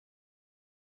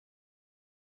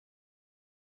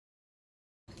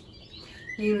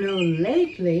You know,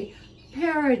 lately,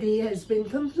 Parody has been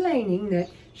complaining that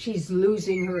she's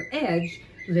losing her edge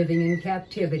living in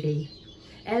captivity.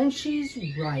 And she's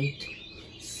right.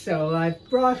 So I've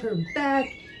brought her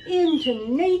back into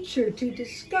nature to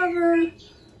discover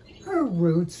her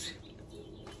roots.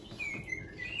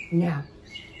 Now,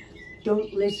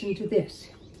 don't listen to this.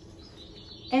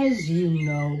 As you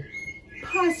know,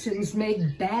 possums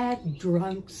make bad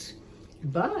drunks,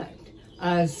 but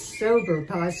a sober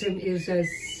possum is a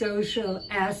social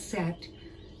asset.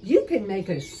 You can make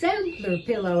a sampler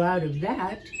pillow out of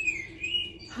that.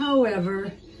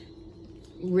 However,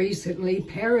 recently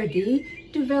Parody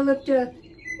developed a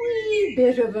wee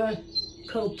bit of a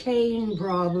cocaine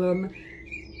problem.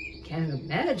 Can't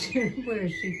imagine where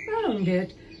she found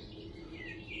it.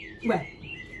 Well,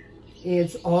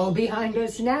 it's all behind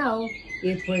us now.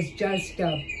 It was just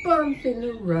a bump in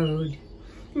the road.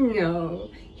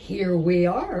 No, here we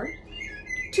are,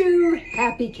 two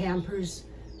happy campers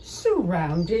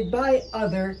surrounded by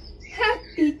other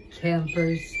happy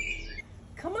campers.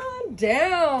 Come on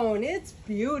down. It's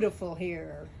beautiful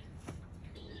here.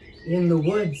 In the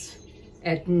woods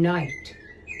at night.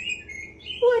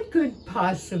 What could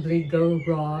possibly go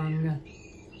wrong?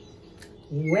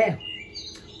 Well,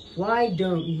 why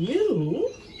don't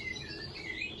you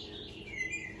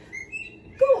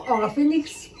go off and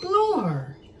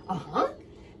explore?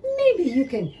 Maybe you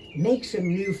can make some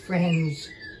new friends.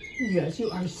 Yes, you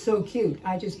are so cute.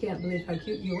 I just can't believe how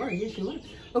cute you are. Yes, you are.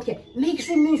 Okay, make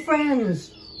some new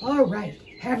friends. All right,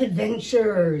 have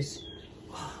adventures.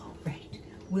 All right,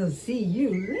 we'll see you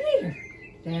later.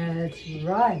 That's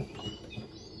right.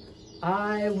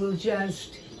 I will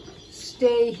just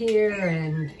stay here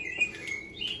and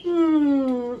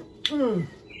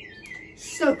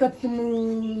soak up the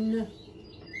moon.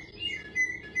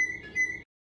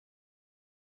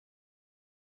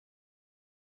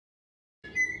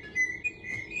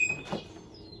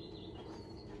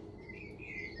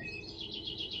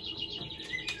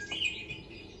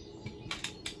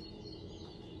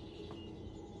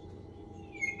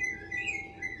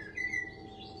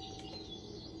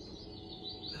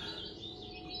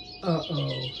 Uh-oh.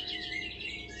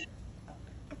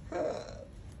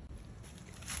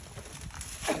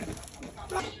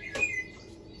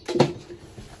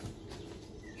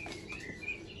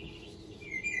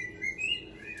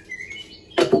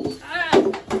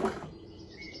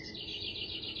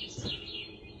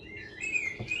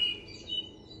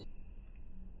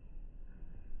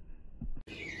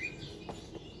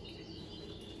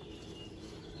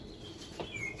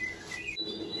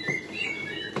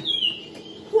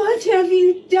 What have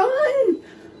you done?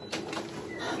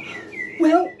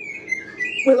 Well,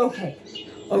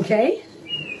 okay.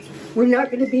 We're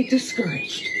not going to be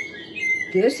discouraged.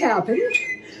 This happened,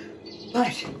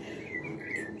 but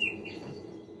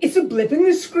it's a blip in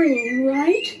the screen,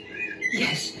 right?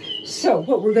 Yes. So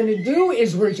what we're going to do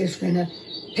is we're just going to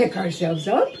pick ourselves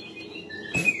up,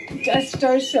 dust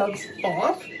ourselves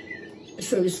off,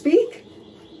 so to speak,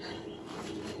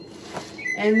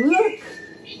 and look.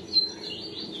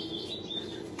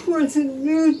 It's a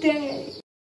new day.